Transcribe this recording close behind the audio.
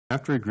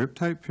After a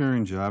Grip-Tite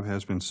piering job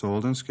has been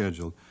sold and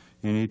scheduled,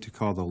 you need to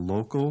call the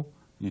local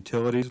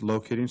utilities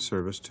locating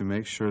service to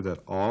make sure that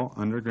all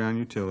underground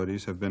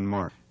utilities have been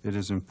marked. It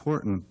is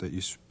important that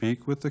you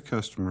speak with the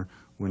customer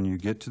when you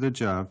get to the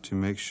job to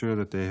make sure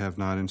that they have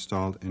not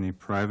installed any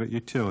private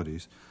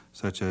utilities,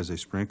 such as a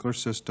sprinkler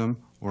system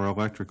or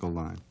electrical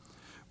line.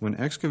 When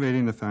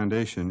excavating the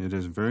foundation, it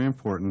is very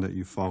important that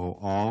you follow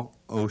all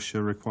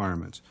OSHA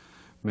requirements.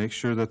 Make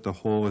sure that the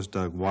hole is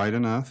dug wide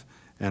enough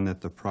and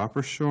that the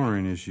proper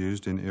shoring is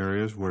used in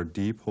areas where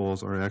deep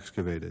holes are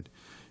excavated.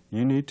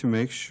 You need to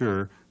make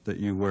sure that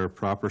you wear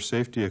proper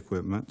safety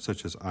equipment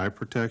such as eye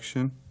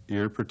protection,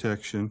 ear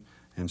protection,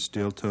 and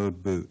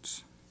steel-toed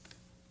boots.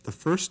 The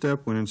first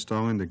step when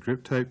installing the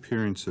Grip-Tite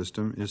piering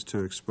system is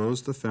to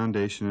expose the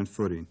foundation and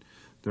footing.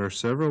 There are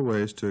several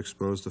ways to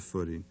expose the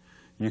footing.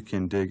 You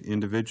can dig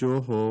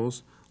individual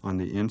holes on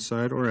the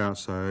inside or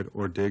outside,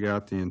 or dig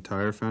out the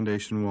entire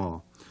foundation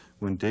wall.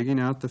 When digging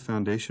out the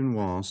foundation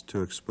walls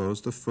to expose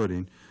the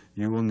footing,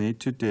 you will need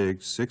to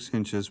dig 6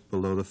 inches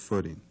below the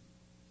footing.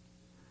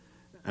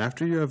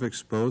 After you have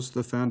exposed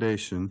the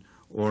foundation,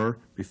 or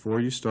before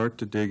you start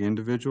to dig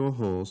individual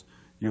holes,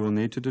 you will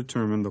need to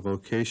determine the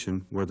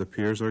location where the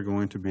piers are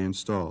going to be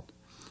installed.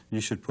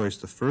 You should place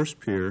the first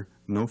pier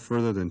no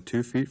further than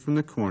 2 feet from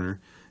the corner,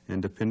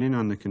 and depending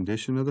on the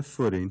condition of the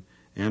footing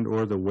and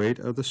or the weight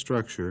of the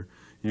structure,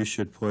 you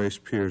should place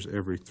piers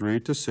every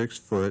 3 to 6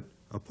 foot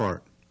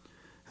apart.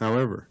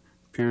 However,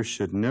 piers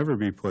should never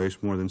be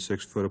placed more than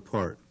 6 foot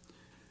apart.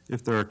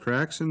 If there are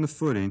cracks in the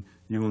footing,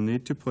 you will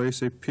need to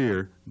place a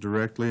pier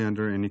directly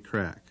under any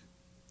crack.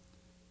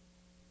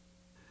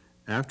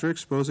 After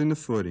exposing the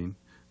footing,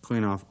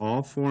 clean off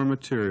all foreign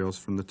materials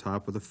from the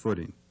top of the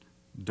footing,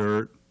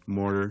 dirt,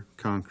 mortar,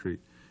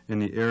 concrete, in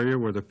the area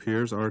where the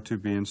piers are to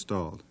be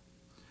installed.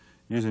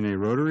 Using a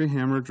rotary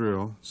hammer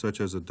drill, such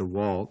as a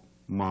DeWalt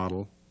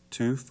model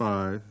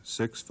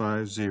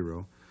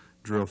 25650,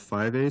 drill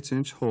 5/8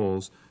 inch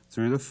holes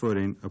through the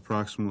footing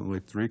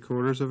approximately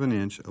 3/4 of an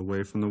inch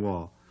away from the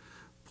wall.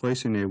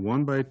 Placing a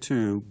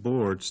 1x2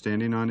 board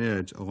standing on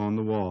edge along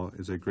the wall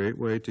is a great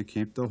way to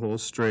keep the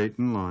holes straight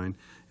in line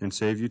and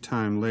save you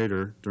time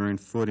later during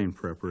footing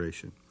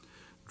preparation.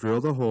 Drill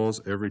the holes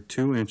every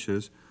 2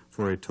 inches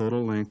for a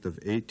total length of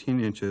 18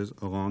 inches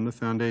along the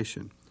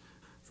foundation.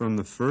 From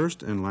the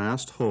first and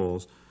last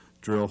holes,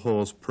 drill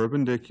holes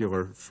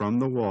perpendicular from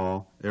the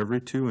wall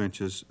every 2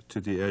 inches to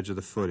the edge of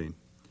the footing.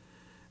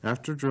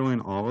 After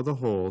drilling all of the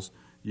holes,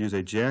 use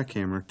a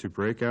jackhammer to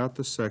break out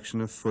the section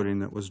of footing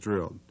that was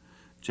drilled.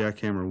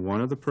 Jackhammer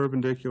one of the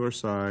perpendicular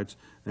sides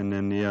and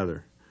then the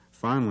other.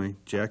 Finally,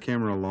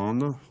 jackhammer along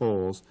the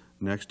holes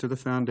next to the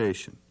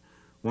foundation.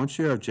 Once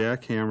you have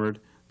jackhammered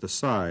the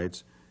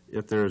sides,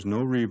 if there is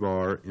no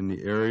rebar in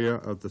the area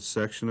of the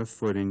section of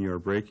footing you are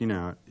breaking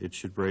out, it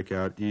should break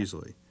out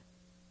easily.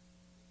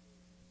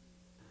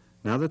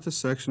 Now that the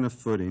section of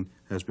footing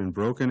has been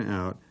broken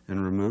out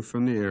and removed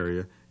from the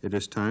area, it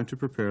is time to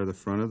prepare the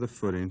front of the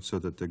footing so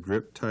that the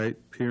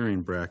Grip-Tite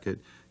piering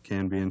bracket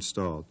can be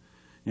installed.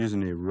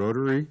 Using a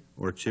rotary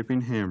or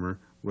chipping hammer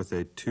with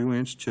a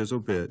 2-inch chisel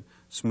bit,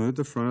 smooth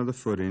the front of the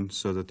footing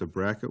so that the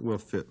bracket will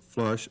fit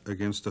flush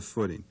against the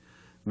footing.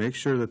 Make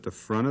sure that the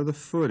front of the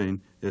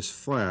footing is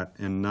flat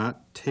and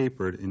not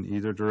tapered in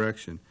either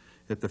direction.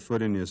 If the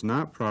footing is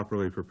not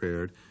properly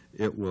prepared,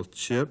 it will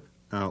chip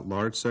out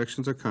large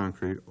sections of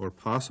concrete or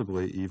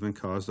possibly even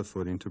cause the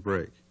footing to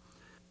break.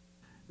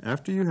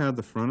 After you have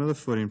the front of the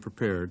footing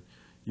prepared,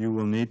 you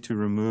will need to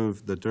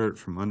remove the dirt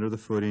from under the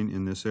footing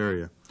in this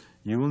area.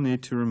 You will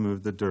need to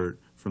remove the dirt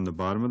from the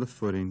bottom of the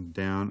footing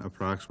down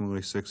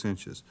approximately 6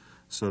 inches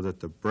so that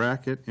the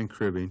bracket and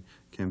cribbing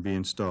can be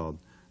installed.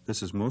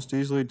 This is most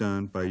easily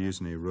done by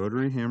using a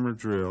rotary hammer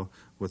drill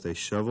with a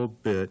shovel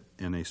bit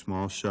and a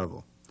small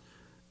shovel.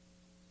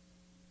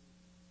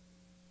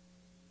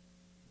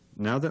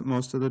 Now that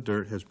most of the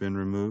dirt has been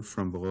removed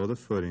from below the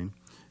footing,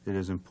 it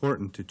is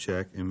important to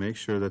check and make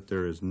sure that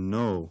there is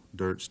no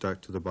dirt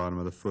stuck to the bottom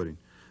of the footing.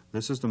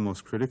 This is the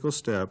most critical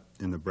step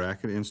in the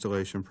bracket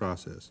installation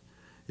process.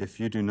 If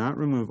you do not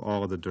remove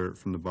all of the dirt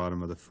from the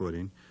bottom of the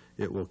footing,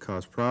 it will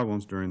cause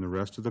problems during the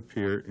rest of the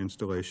pier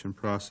installation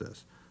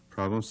process.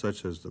 Problems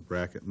such as the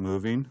bracket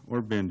moving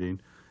or bending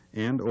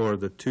and or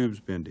the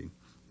tubes bending.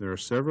 There are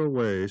several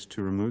ways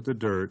to remove the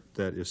dirt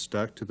that is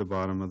stuck to the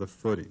bottom of the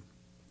footing.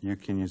 You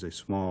can use a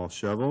small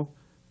shovel,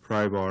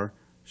 pry bar,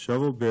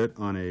 shovel bit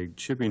on a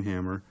chipping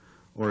hammer,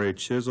 or a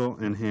chisel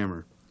and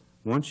hammer.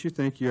 Once you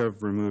think you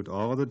have removed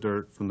all of the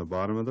dirt from the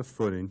bottom of the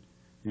footing,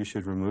 you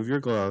should remove your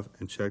glove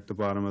and check the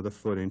bottom of the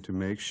footing to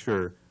make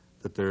sure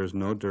that there is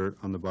no dirt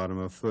on the bottom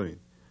of the footing.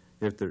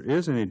 If there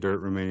is any dirt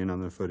remaining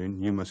on the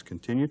footing, you must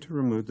continue to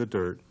remove the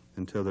dirt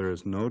until there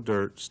is no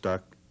dirt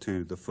stuck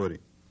to the footing.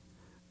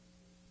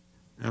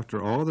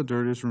 After all the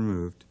dirt is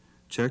removed,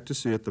 check to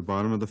see if the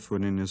bottom of the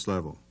footing is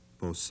level,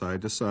 both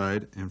side to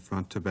side and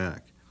front to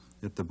back.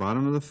 If the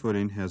bottom of the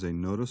footing has a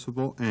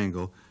noticeable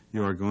angle,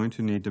 you are going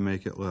to need to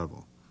make it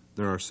level.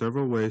 There are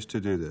several ways to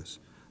do this.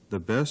 The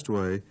best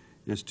way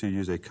is to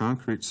use a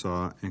concrete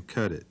saw and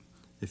cut it.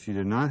 If you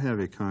do not have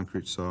a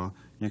concrete saw,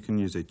 you can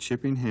use a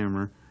chipping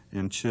hammer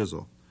and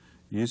chisel.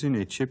 Using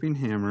a chipping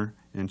hammer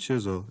and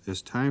chisel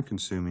is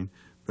time-consuming,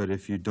 but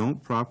if you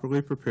don't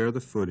properly prepare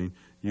the footing,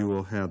 you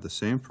will have the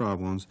same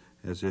problems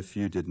as if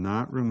you did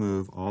not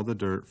remove all the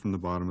dirt from the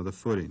bottom of the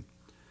footing.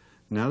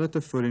 Now that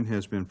the footing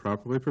has been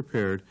properly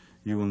prepared,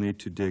 you will need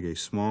to dig a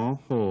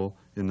small hole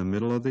in the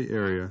middle of the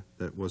area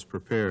that was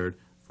prepared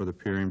for the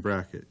piering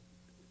bracket.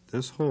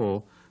 This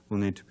hole will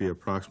need to be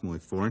approximately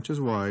 4 inches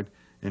wide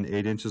and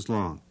 8 inches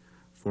long,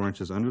 4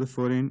 inches under the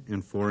footing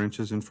and 4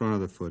 inches in front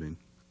of the footing.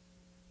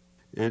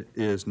 It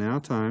is now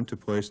time to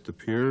place the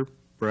pier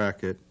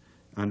bracket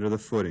under the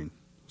footing.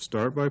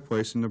 Start by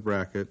placing the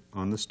bracket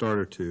on the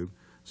starter tube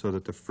so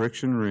that the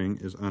friction ring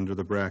is under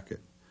the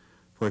bracket.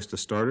 Place the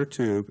starter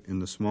tube in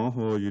the small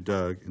hole you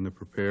dug in the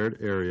prepared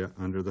area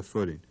under the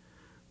footing.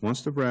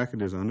 Once the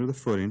bracket is under the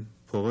footing,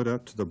 pull it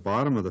up to the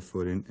bottom of the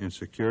footing and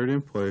secure it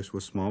in place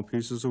with small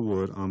pieces of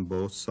wood on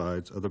both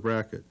sides of the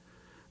bracket.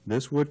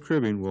 This wood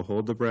cribbing will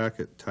hold the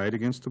bracket tight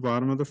against the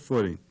bottom of the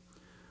footing.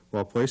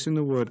 While placing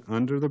the wood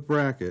under the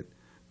bracket,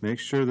 make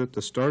sure that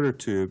the starter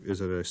tube is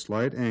at a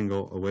slight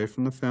angle away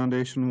from the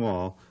foundation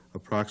wall,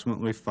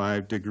 approximately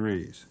 5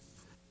 degrees.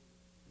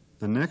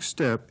 The next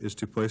step is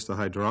to place the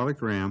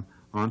hydraulic ram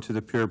onto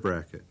the pier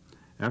bracket.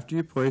 After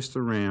you place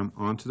the ram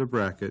onto the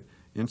bracket,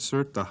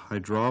 insert the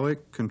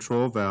hydraulic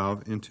control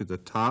valve into the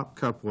top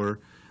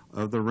coupler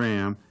of the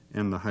ram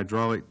and the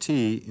hydraulic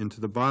T into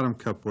the bottom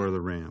coupler of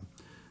the ram.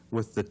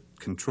 With the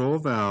control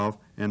valve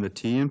and the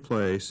T in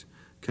place,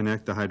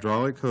 connect the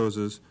hydraulic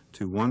hoses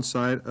to one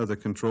side of the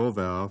control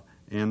valve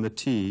and the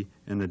T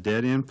and the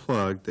dead-end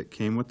plug that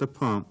came with the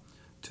pump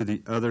to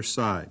the other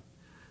side.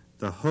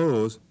 The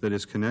hose that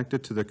is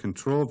connected to the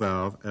control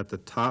valve at the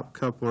top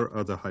coupler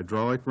of the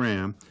hydraulic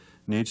ram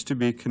needs to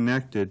be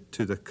connected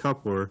to the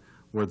coupler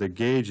where the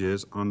gauge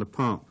is on the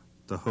pump.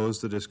 The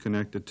hose that is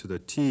connected to the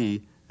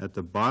T at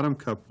the bottom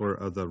coupler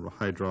of the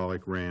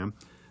hydraulic ram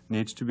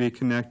needs to be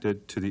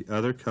connected to the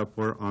other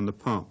coupler on the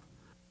pump.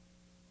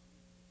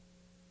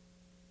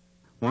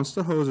 Once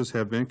the hoses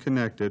have been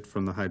connected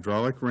from the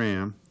hydraulic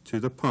ram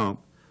to the pump,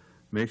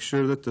 make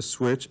sure that the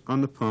switch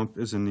on the pump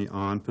is in the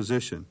on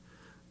position.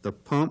 The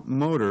pump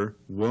motor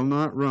will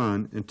not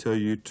run until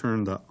you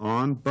turn the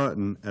on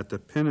button at the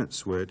pennant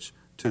switch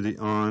to the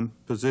on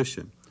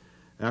position.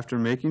 After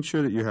making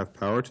sure that you have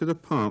power to the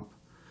pump,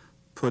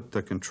 put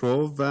the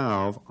control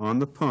valve on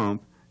the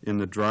pump in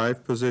the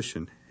drive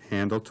position,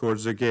 handle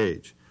towards the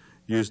gauge.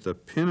 Use the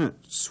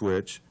pennant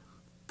switch,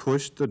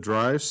 push the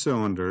drive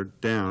cylinder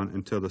down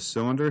until the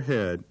cylinder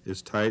head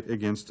is tight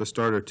against the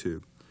starter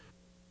tube.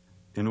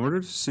 In order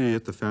to see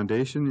if the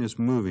foundation is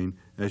moving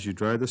as you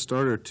drive the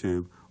starter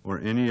tube or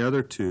any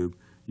other tube,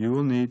 you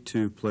will need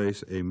to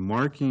place a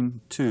marking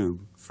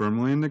tube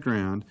firmly in the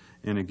ground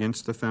and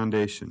against the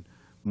foundation.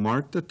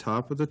 Mark the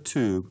top of the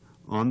tube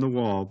on the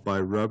wall by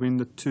rubbing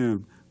the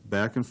tube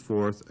back and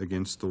forth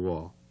against the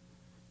wall.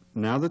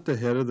 Now that the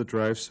head of the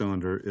drive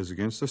cylinder is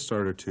against the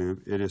starter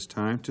tube, it is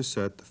time to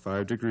set the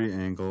 5-degree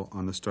angle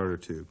on the starter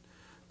tube.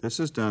 This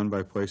is done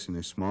by placing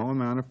a small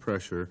amount of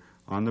pressure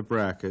on the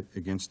bracket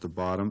against the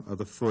bottom of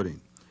the footing.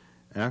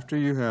 After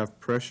you have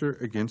pressure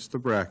against the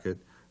bracket,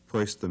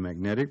 place the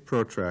magnetic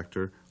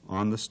protractor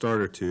on the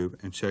starter tube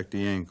and check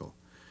the angle.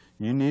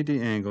 You need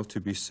the angle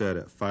to be set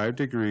at 5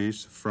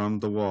 degrees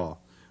from the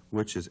wall,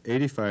 which is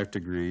 85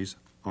 degrees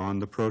on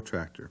the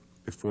protractor,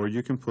 before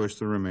you can push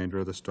the remainder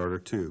of the starter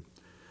tube.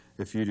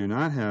 If you do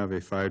not have a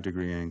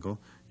 5-degree angle,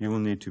 you will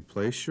need to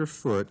place your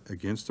foot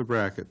against the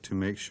bracket to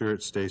make sure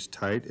it stays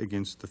tight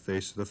against the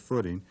face of the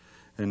footing,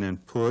 and then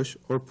push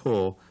or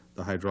pull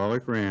the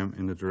hydraulic ram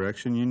in the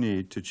direction you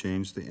need to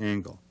change the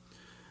angle.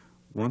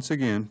 Once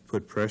again,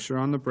 put pressure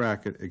on the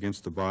bracket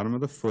against the bottom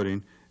of the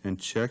footing and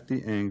check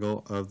the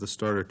angle of the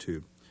starter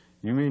tube.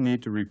 You may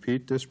need to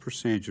repeat this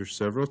procedure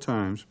several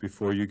times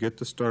before you get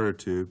the starter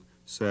tube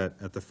set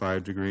at the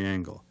 5-degree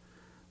angle.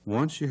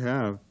 Once you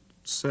have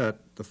set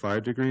the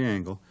 5-degree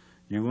angle,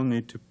 you will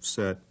need to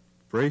set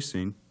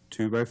bracing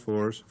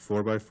 2x4s,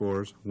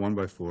 4x4s,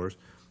 1x4s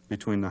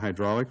between the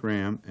hydraulic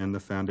ram and the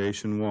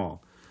foundation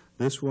wall.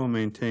 This will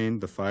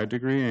maintain the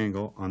 5-degree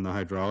angle on the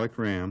hydraulic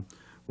ram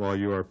while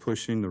you are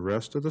pushing the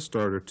rest of the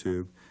starter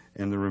tube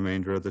and the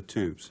remainder of the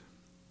tubes.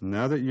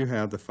 Now that you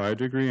have the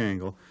 5-degree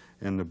angle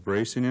and the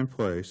bracing in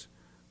place,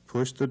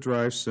 push the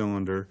drive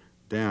cylinder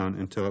down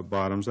until it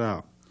bottoms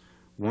out.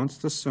 Once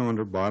the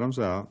cylinder bottoms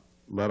out,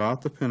 let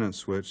off the pennant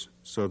switch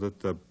so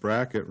that the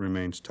bracket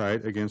remains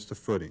tight against the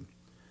footing.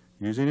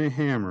 Using a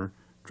hammer,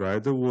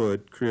 drive the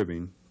wood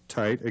cribbing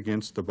tight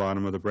against the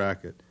bottom of the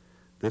bracket.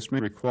 This may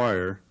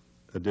require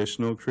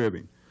additional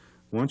cribbing.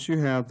 Once you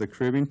have the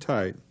cribbing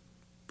tight,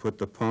 put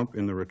the pump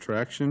in the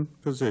retraction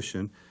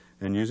position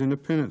and using the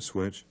pennant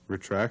switch,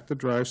 retract the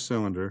drive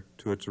cylinder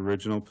to its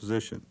original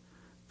position.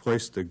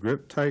 Place the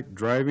Grip-Tite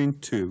driving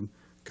tube,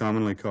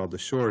 commonly called the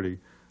shorty,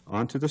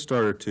 onto the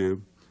starter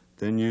tube,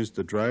 then use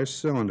the drive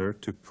cylinder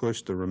to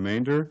push the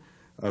remainder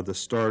of the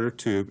starter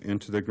tube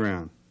into the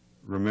ground.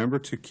 Remember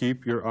to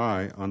keep your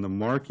eye on the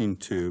marking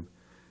tube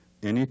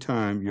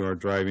anytime you are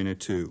driving a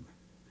tube.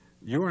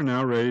 You are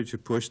now ready to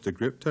push the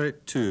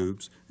Grip-Tite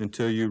tubes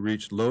until you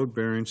reach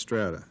load-bearing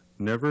strata,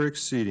 never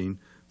exceeding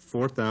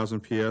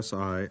 4,000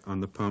 psi on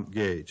the pump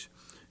gauge.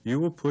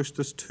 You will push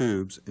the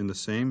tubes in the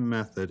same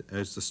method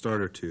as the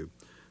starter tube.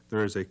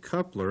 There is a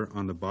coupler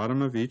on the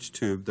bottom of each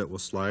tube that will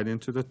slide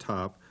into the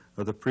top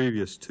of the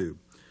previous tube.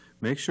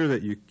 Make sure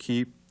that you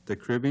keep the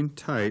cribbing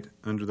tight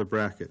under the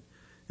bracket.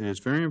 It is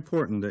very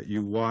important that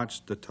you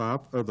watch the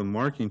top of the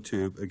marking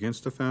tube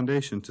against the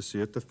foundation to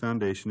see if the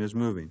foundation is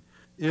moving.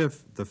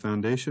 If the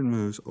foundation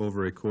moves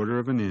over 1/4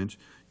 of an inch,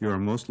 you are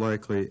most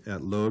likely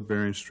at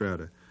load-bearing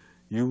strata.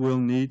 You will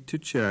need to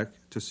check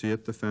to see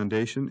if the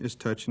foundation is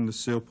touching the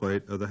sill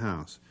plate of the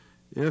house.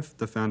 If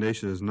the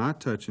foundation is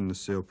not touching the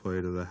sill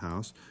plate of the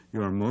house,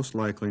 you are most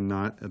likely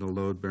not at a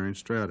load-bearing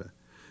strata.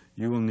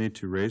 You will need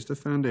to raise the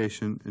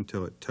foundation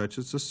until it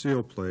touches the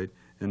sill plate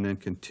and then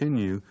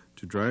continue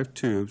to drive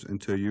tubes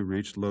until you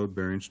reach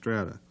load-bearing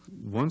strata.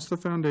 Once the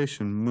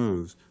foundation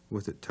moves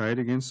with it tight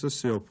against the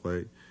sill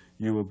plate,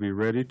 you will be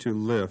ready to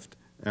lift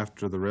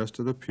after the rest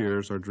of the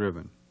piers are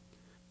driven.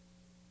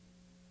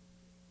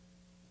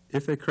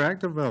 If a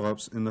crack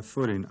develops in the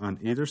footing on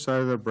either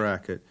side of the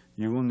bracket,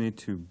 you will need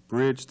to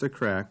bridge the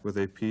crack with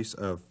a piece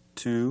of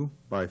 2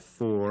 by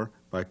 4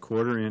 by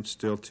 1/4 inch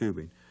steel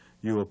tubing.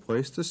 You will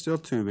place the steel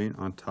tubing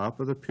on top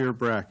of the pier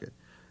bracket.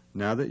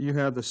 Now that you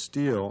have the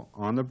steel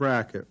on the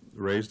bracket,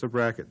 raise the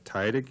bracket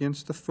tight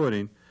against the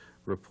footing,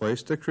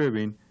 replace the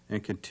cribbing,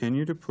 and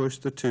continue to push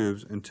the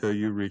tubes until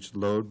you reach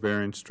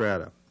load-bearing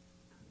strata.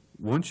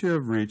 Once you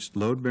have reached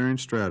load-bearing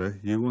strata,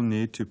 you will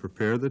need to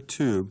prepare the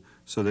tube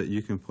so that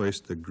you can place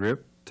the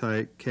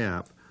Grip-Tite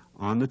cap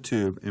on the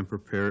tube and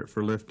prepare it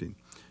for lifting.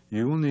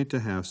 You will need to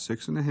have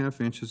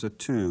 6½ inches of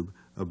tube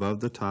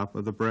above the top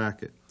of the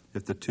bracket.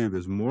 If the tube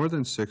is more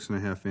than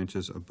 6½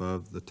 inches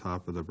above the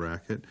top of the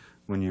bracket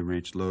when you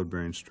reach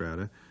load-bearing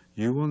strata,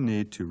 you will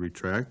need to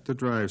retract the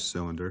drive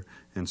cylinder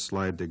and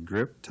slide the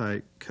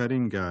Grip-Tite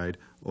cutting guide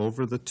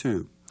over the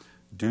tube.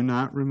 Do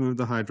not remove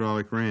the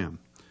hydraulic ram.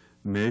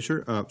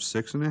 Measure up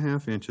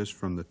 6½ inches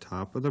from the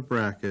top of the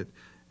bracket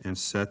and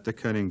set the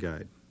cutting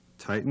guide.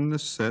 Tighten the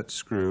set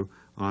screw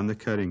on the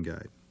cutting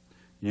guide.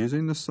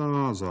 Using the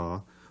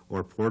Sawzall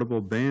or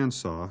portable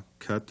bandsaw,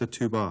 cut the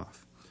tube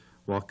off.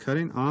 While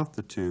cutting off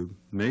the tube,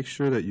 make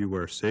sure that you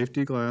wear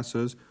safety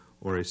glasses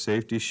or a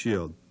safety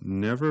shield.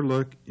 Never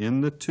look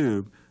in the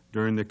tube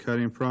during the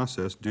cutting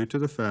process due to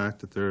the fact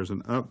that there is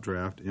an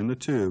updraft in the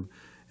tube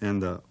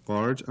and the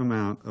large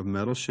amount of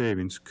metal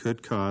shavings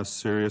could cause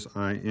serious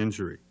eye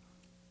injury.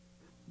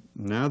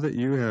 Now that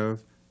you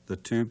have the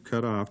tube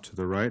cut off to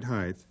the right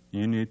height,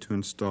 you need to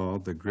install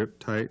the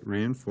Grip-Tite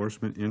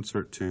reinforcement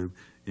insert tube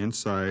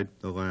inside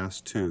the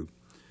last tube.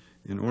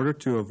 In order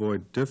to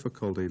avoid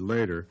difficulty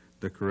later,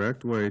 the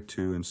correct way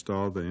to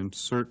install the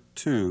insert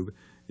tube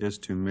is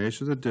to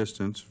measure the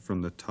distance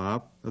from the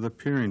top of the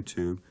peering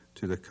tube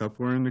to the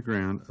coupler in the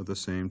ground of the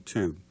same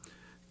tube.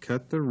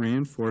 Cut the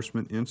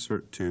reinforcement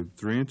insert tube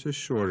 3 inches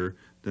shorter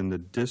than the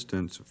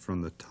distance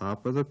from the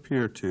top of the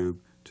pier tube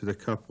to the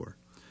coupler.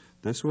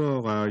 This will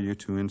allow you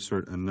to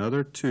insert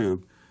another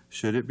tube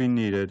should it be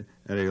needed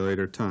at a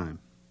later time.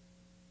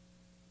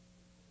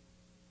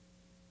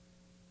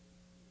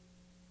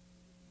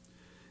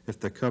 If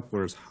the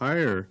coupler is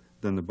higher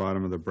than the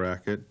bottom of the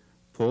bracket,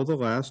 pull the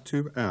last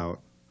tube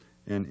out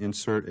and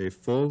insert a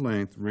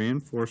full-length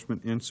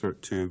reinforcement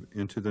insert tube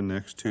into the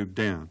next tube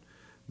down.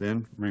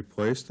 Then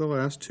replace the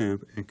last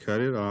tube and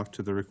cut it off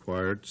to the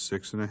required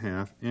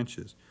 6½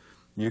 inches.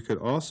 You could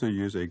also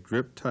use a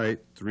Grip-Tite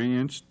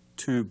 3-inch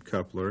tube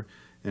coupler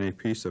and a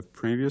piece of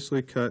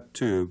previously cut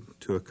tube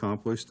to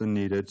accomplish the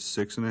needed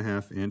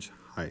 6½ inch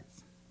height.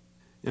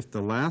 If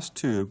the last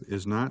tube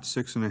is not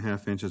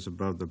 6½ inches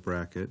above the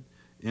bracket,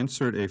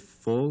 insert a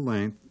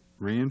full-length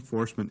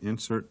reinforcement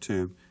insert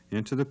tube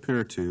into the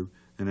pier tube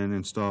and then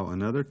install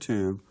another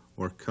tube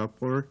or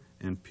coupler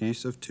and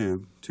piece of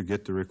tube to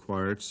get the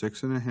required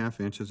 6½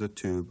 inches of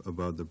tube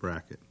above the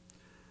bracket.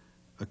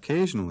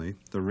 Occasionally,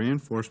 the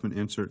reinforcement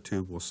insert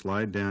tube will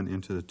slide down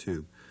into the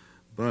tube,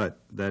 but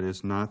that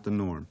is not the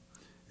norm.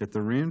 If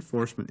the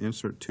reinforcement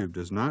insert tube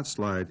does not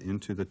slide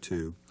into the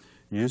tube,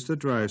 use the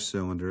drive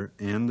cylinder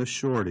and the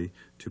shorty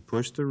to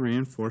push the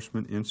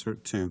reinforcement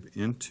insert tube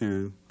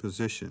into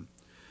position.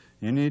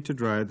 You need to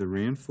drive the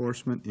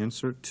reinforcement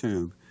insert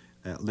tube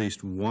at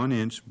least 1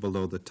 inch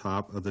below the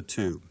top of the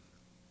tube.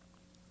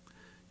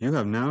 You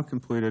have now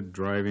completed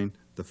driving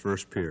the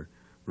first pier.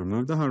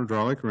 Remove the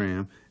hydraulic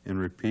ram and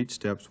repeat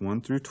steps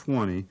 1 through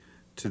 20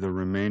 to the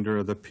remainder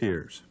of the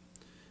piers.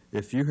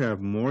 If you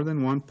have more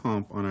than one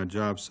pump on a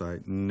job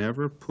site,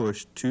 never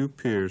push 2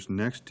 piers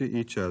next to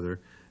each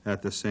other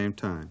at the same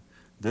time.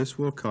 This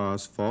will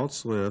cause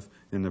false lift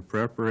in the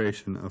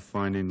preparation of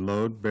finding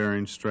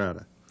load-bearing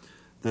strata.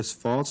 This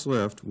false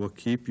lift will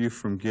keep you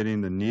from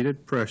getting the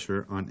needed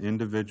pressure on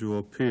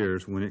individual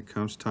piers when it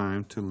comes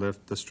time to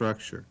lift the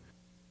structure.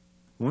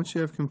 Once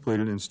you have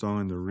completed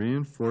installing the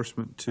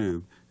reinforcement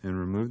tube and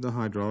remove the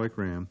hydraulic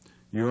ram,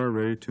 you are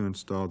ready to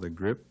install the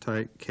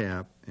Grip-Tite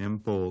cap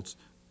and bolts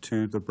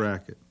to the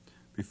bracket.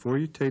 Before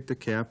you take the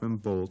cap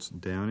and bolts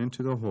down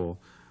into the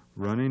hole,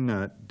 run a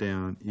nut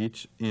down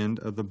each end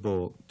of the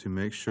bolt to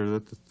make sure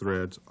that the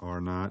threads are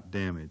not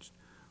damaged.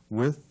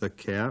 With the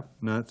cap,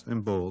 nuts,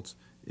 and bolts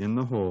in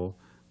the hole,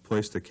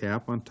 place the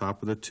cap on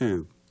top of the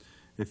tube.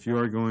 If you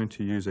are going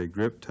to use a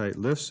Grip-Tite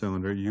lift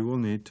cylinder, you will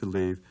need to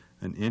leave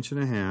 1.5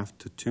 inches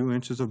to 2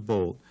 inches of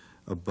bolt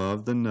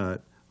above the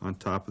nut on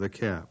top of the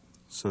cap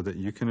so that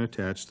you can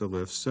attach the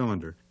lift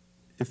cylinder.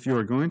 If you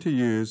are going to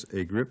use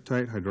a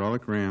Grip-Tite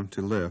hydraulic ram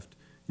to lift,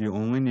 you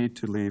only need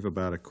to leave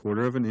about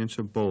 1/4 inch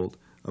of bolt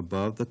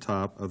above the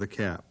top of the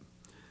cap.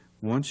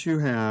 Once you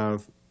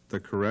have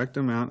the correct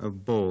amount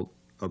of bolt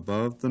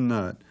above the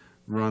nut,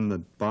 run the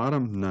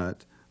bottom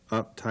nut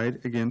up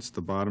tight against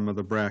the bottom of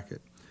the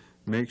bracket.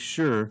 Make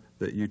sure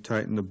that you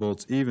tighten the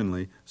bolts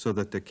evenly so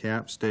that the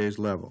cap stays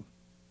level.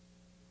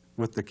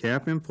 With the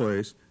cap in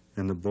place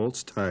and the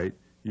bolts tight,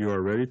 you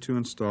are ready to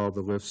install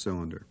the lift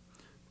cylinder.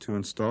 To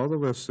install the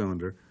lift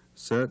cylinder,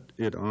 set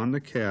it on the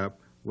cap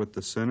with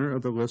the center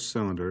of the lift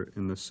cylinder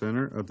in the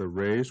center of the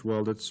raised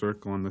welded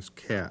circle on this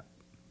cap.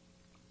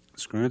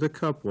 Screw the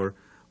coupler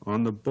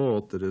on the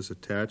bolt that is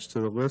attached to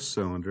the lift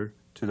cylinder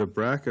to the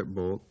bracket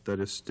bolt that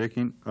is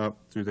sticking up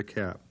through the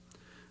cap.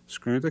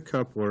 Screw the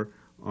coupler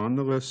on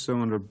the lift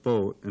cylinder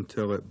bolt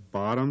until it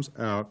bottoms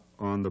out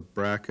on the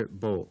bracket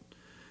bolt.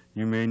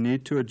 You may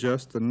need to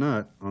adjust the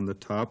nut on the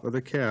top of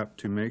the cap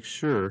to make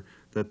sure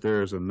that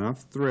there is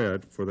enough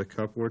thread for the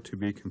coupler to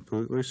be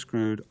completely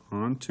screwed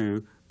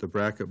onto the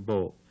bracket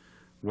bolt.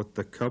 With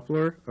the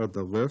coupler of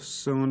the lift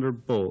cylinder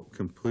bolt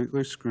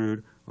completely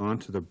screwed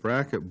onto the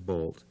bracket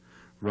bolt,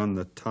 run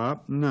the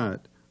top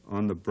nut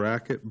on the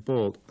bracket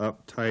bolt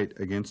up tight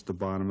against the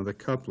bottom of the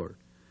coupler.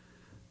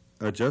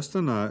 Adjust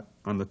the nut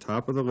on the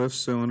top of the lift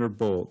cylinder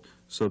bolt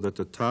so that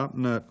the top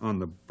nut on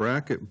the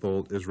bracket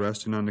bolt is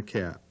resting on the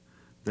cap.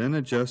 Then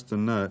adjust the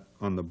nut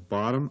on the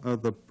bottom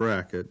of the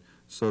bracket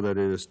so that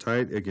it is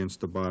tight against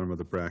the bottom of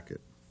the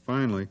bracket.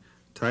 Finally,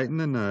 tighten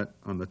the nut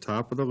on the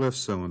top of the lift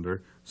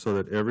cylinder so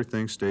that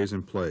everything stays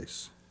in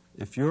place.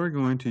 If you are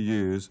going to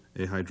use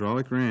a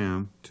hydraulic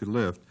ram to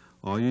lift,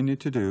 all you need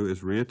to do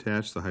is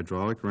reattach the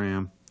hydraulic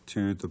ram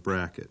to the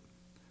bracket.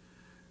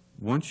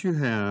 Once you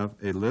have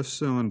a lift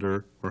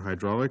cylinder or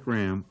hydraulic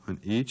ram on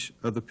each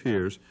of the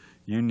piers,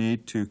 you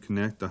need to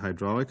connect the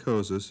hydraulic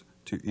hoses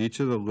to each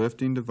of the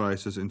lifting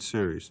devices in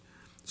series.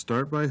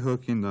 Start by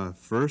hooking the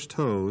first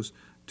hose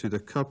to the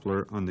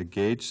coupler on the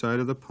gauge side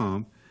of the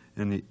pump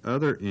and the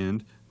other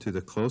end to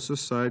the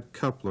closest side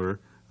coupler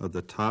of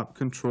the top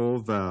control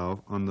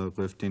valve on the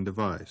lifting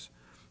device.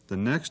 The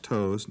next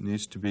hose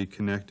needs to be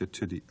connected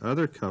to the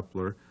other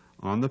coupler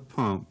on the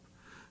pump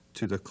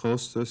to the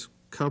closest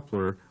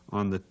coupler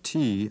on the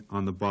T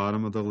on the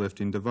bottom of the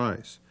lifting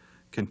device.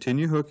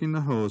 Continue hooking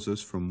the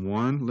hoses from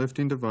one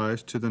lifting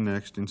device to the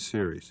next in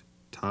series,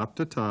 top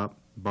to top,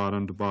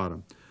 bottom to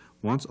bottom.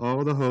 Once all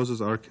of the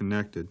hoses are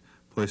connected,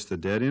 place the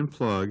dead-end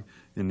plug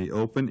in the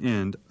open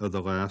end of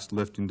the last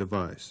lifting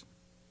device.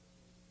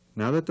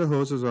 Now that the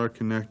hoses are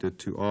connected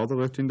to all the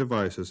lifting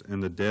devices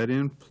and the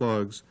dead-end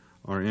plugs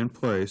are in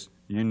place,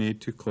 you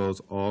need to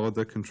close all of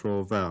the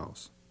control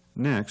valves.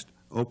 Next,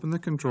 open the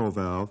control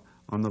valve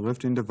on the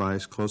lifting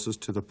device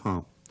closest to the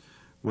pump.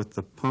 With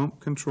the pump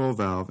control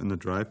valve in the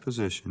drive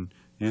position,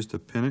 use the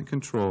pennant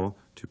control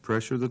to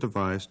pressure the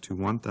device to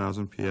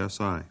 1000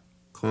 psi.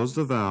 Close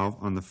the valve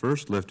on the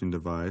first lifting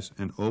device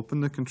and open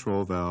the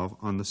control valve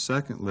on the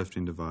second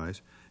lifting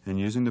device, and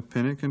using the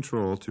pennant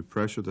control to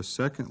pressure the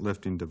second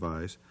lifting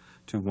device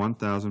to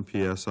 1000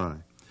 psi.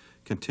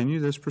 Continue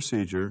this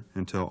procedure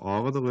until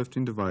all of the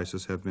lifting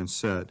devices have been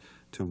set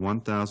to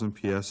 1000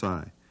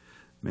 psi.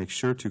 Make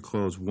sure to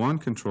close one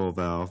control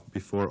valve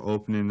before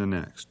opening the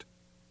next.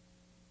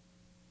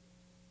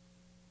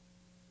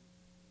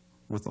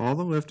 With all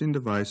the lifting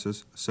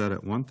devices set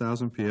at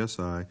 1000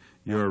 psi,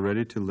 you are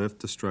ready to lift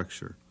the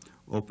structure.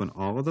 Open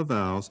all of the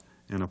valves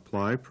and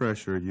apply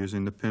pressure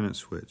using the pennant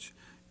switch.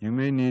 You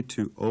may need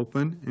to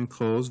open and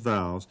close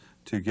valves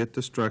to get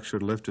the structure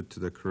lifted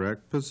to the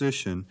correct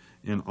position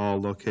in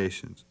all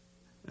locations.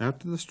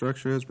 After the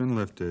structure has been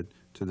lifted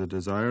to the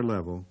desired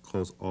level,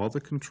 close all the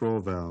control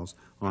valves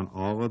on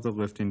all of the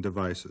lifting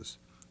devices.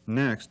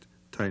 Next,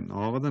 tighten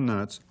all of the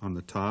nuts on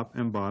the top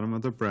and bottom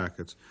of the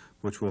brackets,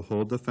 which will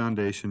hold the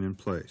foundation in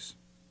place.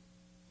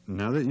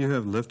 Now that you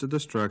have lifted the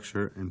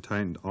structure and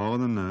tightened all of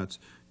the nuts,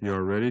 you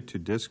are ready to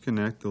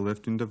disconnect the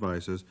lifting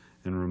devices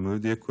and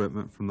remove the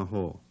equipment from the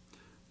hole.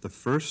 The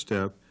first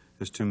step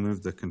is to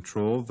move the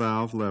control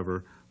valve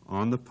lever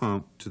on the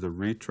pump to the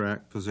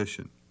retract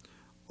position.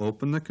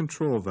 Open the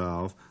control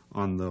valve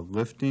on the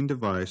lifting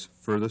device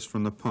furthest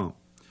from the pump.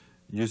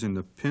 Using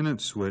the pennant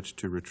switch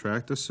to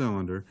retract the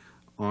cylinder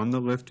on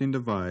the lifting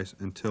device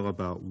until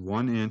about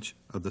 1 inch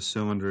of the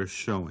cylinder is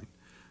showing.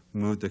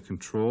 Move the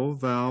control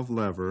valve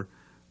lever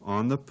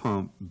on the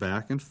pump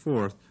back and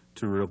forth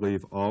to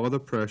relieve all of the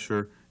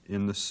pressure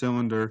in the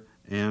cylinder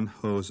and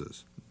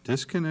hoses.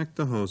 Disconnect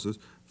the hoses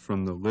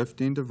from the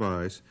lifting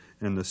device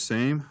and the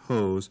same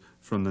hose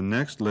from the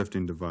next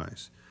lifting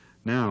device.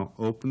 Now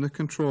open the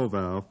control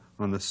valve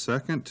on the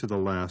second to the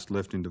last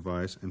lifting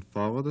device and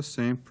follow the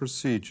same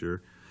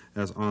procedure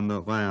as on the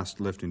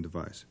last lifting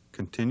device.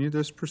 Continue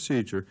this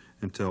procedure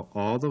until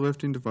all the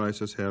lifting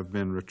devices have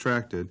been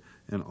retracted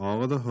and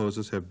all of the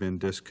hoses have been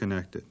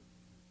disconnected.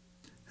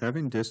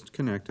 Having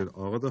disconnected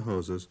all of the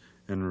hoses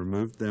and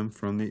removed them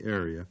from the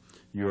area,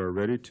 you are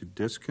ready to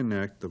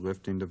disconnect the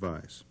lifting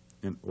device.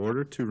 In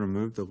order to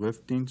remove the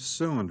lifting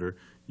cylinder,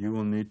 you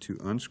will need to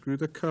unscrew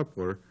the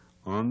coupler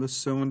on the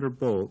cylinder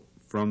bolt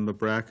from the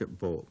bracket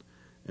bolt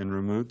and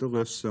remove the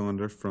lift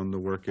cylinder from the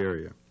work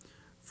area.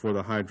 For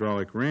the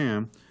hydraulic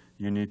ram,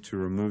 you need to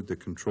remove the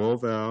control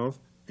valve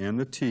and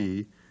the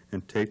T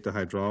and take the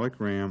hydraulic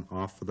ram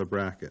off of the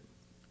bracket.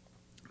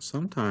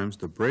 Sometimes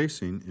the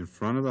bracing in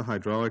front of the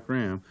hydraulic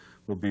ram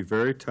will be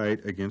very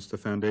tight against the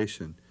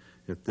foundation.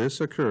 If this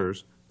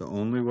occurs, the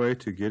only way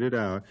to get it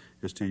out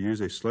is to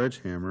use a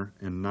sledgehammer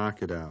and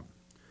knock it out.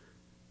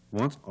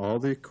 Once all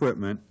the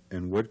equipment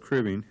and wood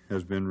cribbing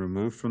has been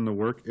removed from the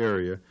work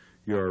area,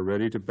 you are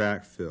ready to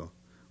backfill.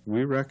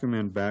 We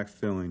recommend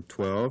backfilling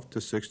 12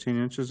 to 16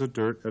 inches of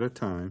dirt at a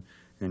time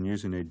and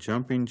using a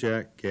jumping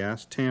jack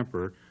gas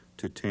tamper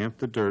to tamp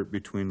the dirt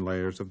between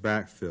layers of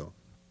backfill.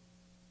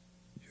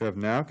 You have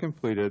now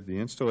completed the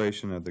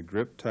installation of the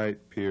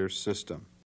Grip-Tite Pier system.